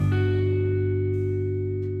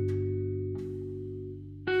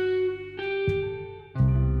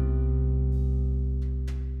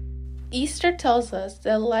Easter tells us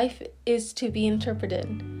that life is to be interpreted,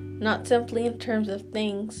 not simply in terms of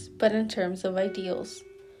things, but in terms of ideals.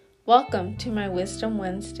 Welcome to my Wisdom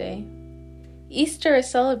Wednesday. Easter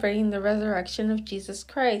is celebrating the resurrection of Jesus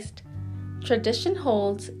Christ. Tradition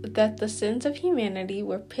holds that the sins of humanity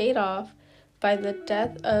were paid off by the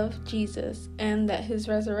death of Jesus, and that his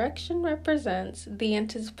resurrection represents the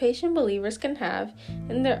anticipation believers can have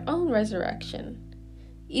in their own resurrection.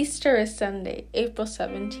 Easter is Sunday, April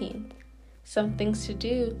 17th. Some things to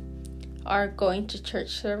do are going to church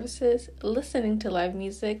services, listening to live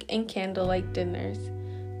music, and candlelight dinners.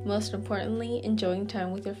 Most importantly, enjoying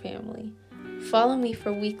time with your family. Follow me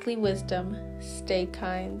for weekly wisdom. Stay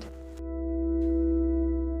kind.